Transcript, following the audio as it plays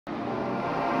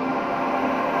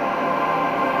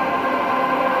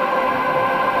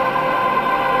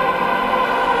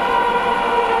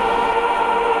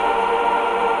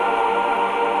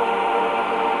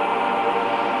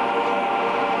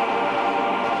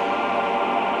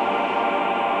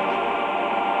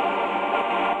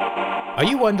Are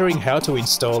you wondering how to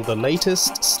install the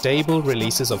latest stable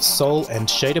releases of Sol and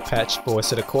Shader Patch for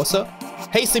Assetto Corsa?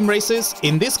 Hey Sim Racers,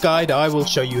 in this guide I will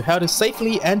show you how to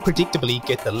safely and predictably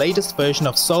get the latest version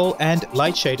of Sol and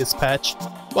Light Shaders patch.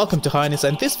 Welcome to Highness,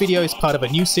 and this video is part of a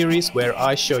new series where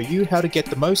I show you how to get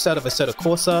the most out of Assetto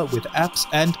Corsa with apps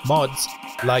and mods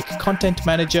like Content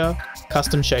Manager,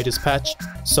 Custom Shaders Patch,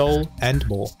 Sol, and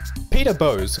more. Peter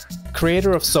Bose,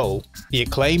 creator of Sol, the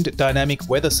acclaimed dynamic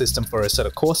weather system for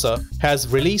Assetto Corsa, has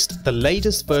released the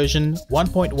latest version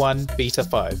 1.1 Beta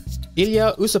 5.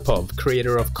 Ilya Usupov,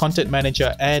 creator of Content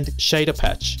Manager and Shader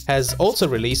Patch, has also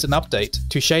released an update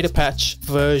to Shader Patch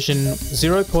version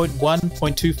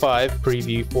 0.1.25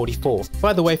 Preview 44.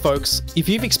 By the way folks, if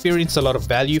you've experienced a lot of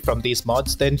value from these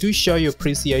mods, then do show your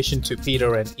appreciation to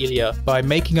Peter and Ilya by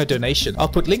making a donation. I'll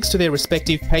put links to their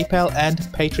respective PayPal and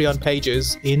Patreon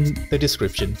pages in the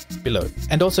description below.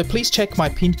 And also please check my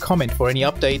pinned comment for any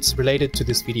updates related to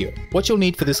this video. What you'll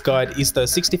need for this guide is the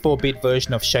 64-bit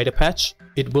version of Shader Patch.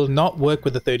 It will not work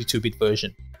with the 32-bit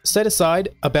version. Set aside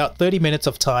about 30 minutes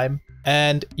of time,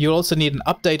 and you'll also need an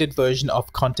updated version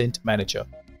of Content Manager.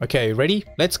 Okay, ready?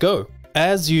 Let's go!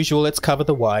 As usual, let's cover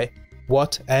the why,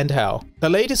 what, and how. The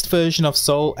latest version of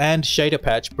Sol and Shader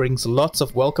Patch brings lots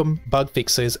of welcome bug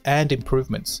fixes and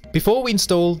improvements. Before we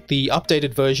install the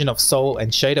updated version of Sol and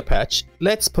Shader Patch,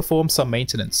 let's perform some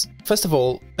maintenance. First of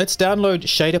all, let's download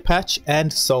Shader Patch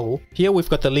and Sol. Here we've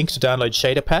got the link to download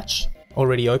Shader Patch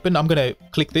already open. I'm going to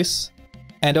click this,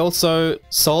 and also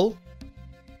Sol.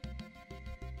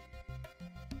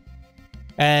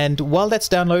 And while that's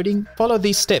downloading, follow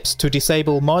these steps to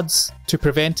disable mods to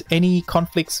prevent any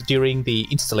conflicts during the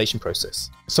installation process.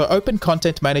 So open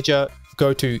Content Manager,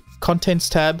 go to Contents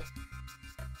tab,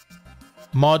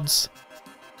 Mods,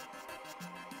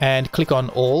 and click on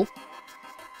All.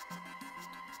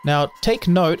 Now take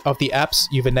note of the apps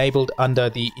you've enabled under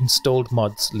the Installed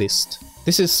Mods list.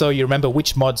 This is so you remember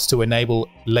which mods to enable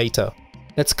later.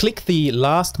 Let's click the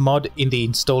last mod in the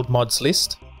Installed Mods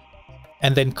list,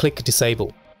 and then click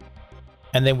Disable.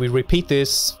 And then we repeat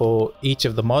this for each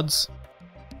of the mods.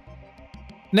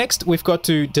 Next, we've got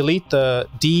to delete the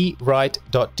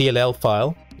dwrite.dll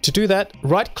file. To do that,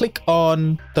 right-click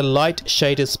on the Light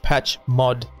Shaders Patch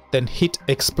mod, then hit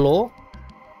Explore.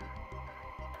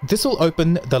 This will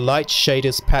open the Light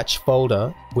Shaders Patch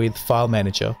folder with File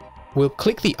Manager. We'll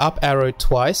click the up arrow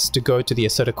twice to go to the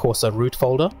Assetto Corsa root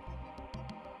folder.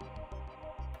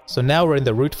 So now we're in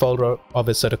the root folder of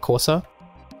Assetto Corsa.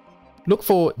 Look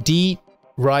for dwrite.dll.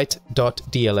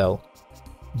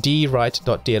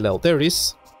 dwrite.dll. There it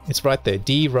is. It's right there.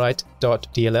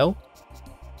 dwrite.dll.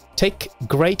 Take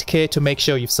great care to make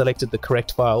sure you've selected the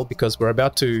correct file, because we're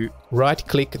about to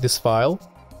right-click this file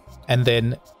and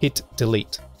then hit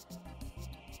delete.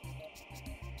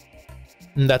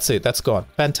 And that's it, that's gone.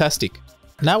 Fantastic.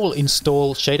 Now we'll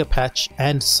install Shader Patch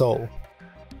and Sol.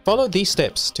 Follow these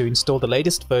steps to install the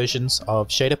latest versions of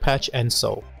Shader Patch and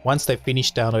Sol once they've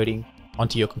finished downloading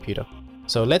onto your computer.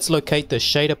 So let's locate the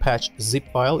Shader Patch zip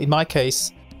file. In my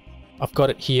case, I've got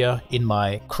it here in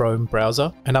my Chrome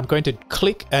browser, and I'm going to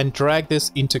click and drag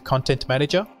this into Content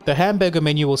Manager. The hamburger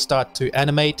menu will start to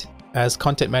animate as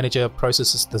Content Manager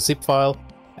processes the zip file,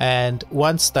 and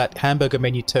once that hamburger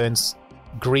menu turns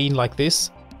green like this,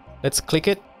 let's click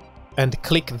it and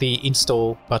click the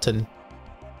install button.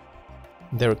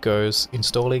 There it goes,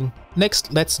 installing.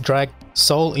 Next, let's drag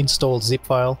Sol install zip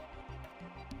file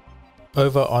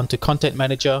over onto Content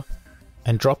Manager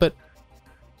and drop it,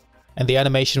 and the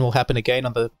animation will happen again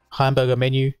on the hamburger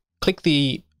menu. Click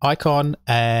the icon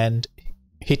and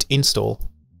hit install.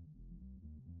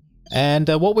 And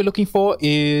what we're looking for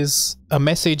is a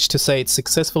message to say it's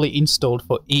successfully installed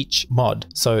for each mod.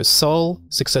 So Sol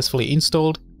successfully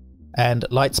installed and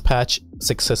Lights Patch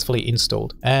successfully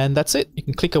installed. And that's it. You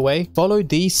can click away. Follow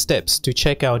these steps to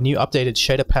check our new updated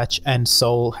Shader Patch and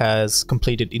Sol has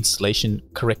completed installation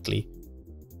correctly.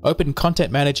 Open Content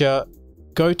Manager,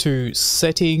 go to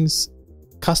Settings,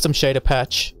 Custom Shader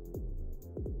Patch,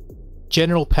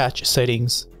 General Patch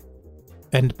Settings,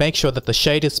 and make sure that the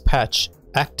Shaders Patch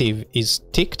active is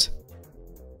ticked.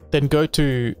 Then go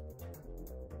to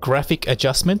Graphic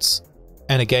Adjustments,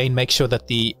 and again make sure that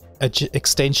the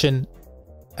extension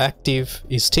active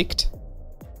is ticked.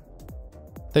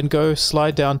 Then go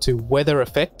slide down to Weather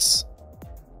Effects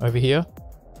over here,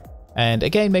 and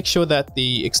again make sure that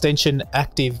the extension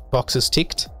active box is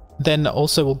ticked. Then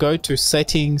also we'll go to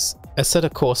Settings, Assetto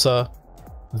Corsa,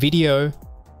 Video,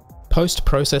 Post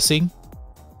Processing.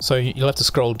 So you'll have to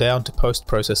scroll down to Post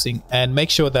Processing and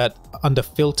make sure that under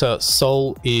Filter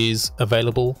Sol is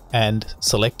available and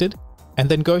selected. And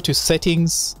then go to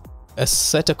Settings,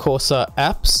 Assetto Corsa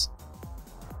Apps,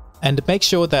 And make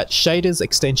sure that shaders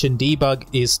extension debug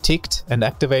is ticked and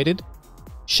activated.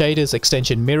 Shaders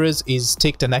extension mirrors is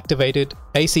ticked and activated.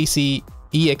 ACC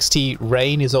EXT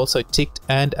rain is also ticked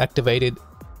and activated.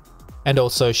 And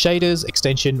also shaders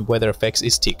extension weather effects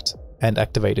is ticked and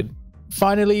activated.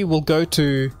 Finally, we'll go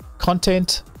to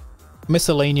content,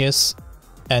 miscellaneous,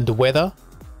 and weather,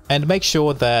 and make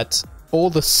sure that all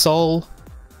the sol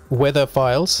weather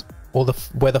files, all the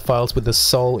weather files with the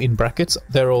sol in brackets,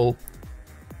 they're all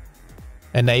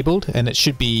enabled, and it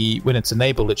should be, when it's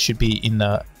enabled, it should be in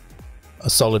a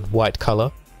solid white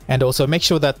color. And also make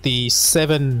sure that the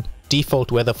 7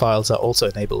 default weather files are also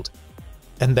enabled,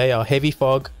 and they are heavy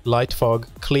fog, light fog,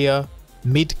 clear,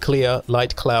 mid clear,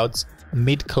 light clouds,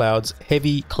 mid clouds,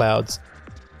 heavy clouds,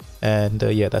 and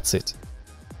yeah, that's it.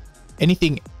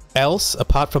 Anything else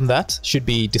apart from that should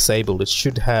be disabled. It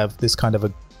should have this kind of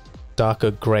a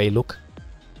darker gray look,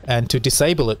 and to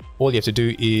disable it, all you have to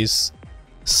do is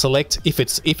select, if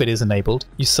it is enabled,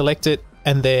 you select it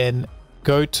and then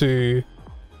go to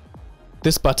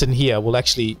this button here. Will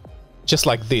actually, just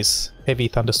like this, heavy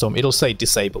thunderstorm, it'll say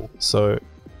disable. So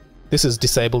this is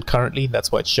disabled currently,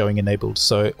 that's why it's showing enabled.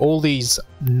 So all these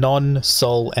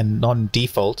non-sol and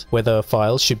non-default weather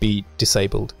files should be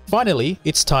disabled. Finally,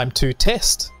 it's time to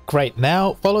test. Great,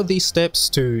 now follow these steps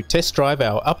to test drive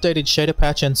our updated shader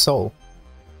patch and sol.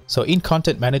 So in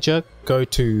Content Manager, go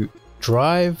to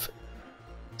Drive,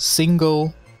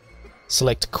 Single,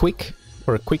 select Quick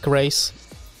for a quick race.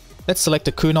 Let's select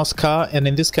a Kunos car, and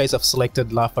in this case I've selected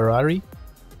LaFerrari.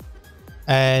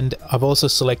 And I've also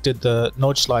selected the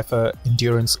Nordschleife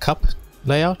Endurance Cup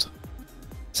layout.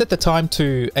 Set the time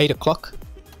to 8 o'clock,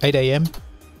 8 AM.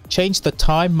 Change the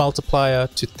time multiplier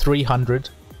to 300.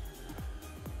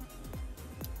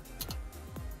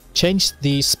 Change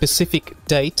the specific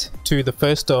date to the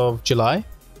 1st of July.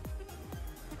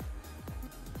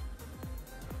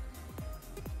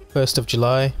 1st of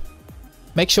July.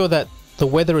 Make sure that the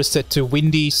weather is set to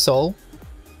windy sol.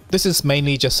 This is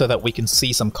mainly just so that we can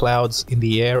see some clouds in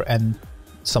the air and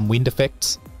some wind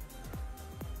effects.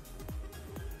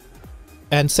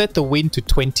 And set the wind to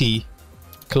 20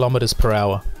 kilometers per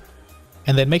hour.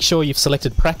 And then make sure you've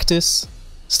selected practice,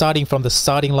 starting from the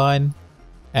starting line,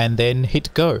 and then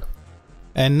hit go.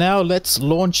 And now let's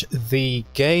launch the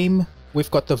game. We've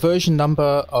got the version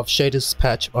number of Shaders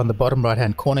patch on the bottom right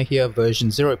hand corner here, version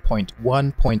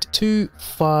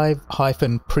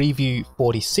 0.1.25-preview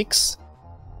 46.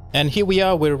 And here we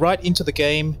are, we're right into the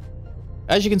game.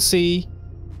 As you can see,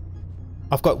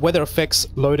 I've got weather effects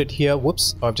loaded here.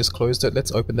 Whoops, I've just closed it.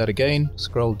 Let's open that again.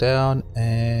 Scroll down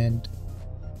and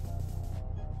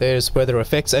there's weather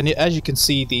effects. And as you can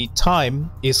see, the time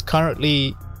is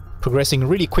currently progressing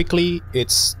really quickly.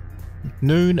 It's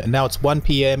noon and now it's 1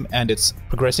 PM and it's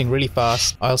progressing really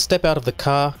fast. I'll step out of the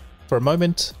car for a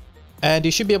moment and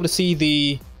you should be able to see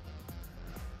the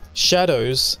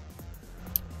shadows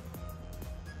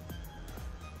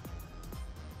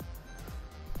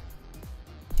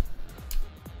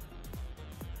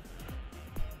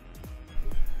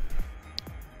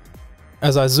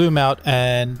as I zoom out,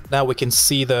 and now we can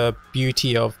see the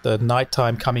beauty of the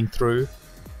nighttime coming through.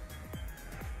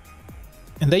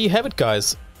 And there you have it,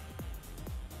 guys.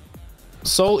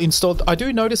 Sol installed. I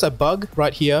do notice a bug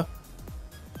right here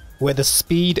where the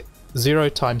speed 0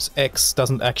 times X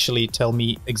doesn't actually tell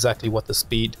me exactly what the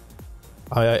speed.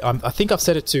 I think I've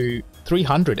set it to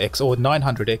 300X or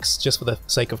 900X just for the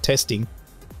sake of testing.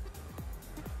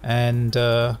 And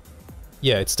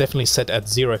yeah, it's definitely set at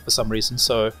 0 for some reason,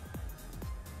 so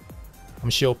I'm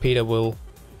sure Peter will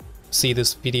see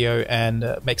this video and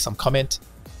make some comment.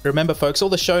 Remember folks, all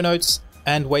the show notes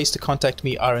and ways to contact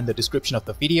me are in the description of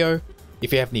the video.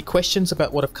 If you have any questions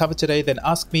about what I've covered today, then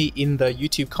ask me in the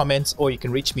YouTube comments, or you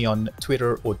can reach me on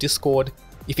Twitter or Discord.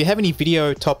 If you have any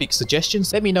video topic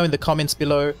suggestions, let me know in the comments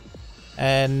below.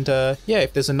 And yeah,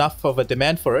 if there's enough of a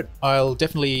demand for it, I'll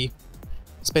definitely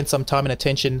spend some time and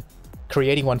attention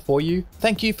creating one for you.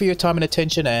 Thank you for your time and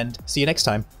attention, and see you next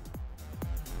time.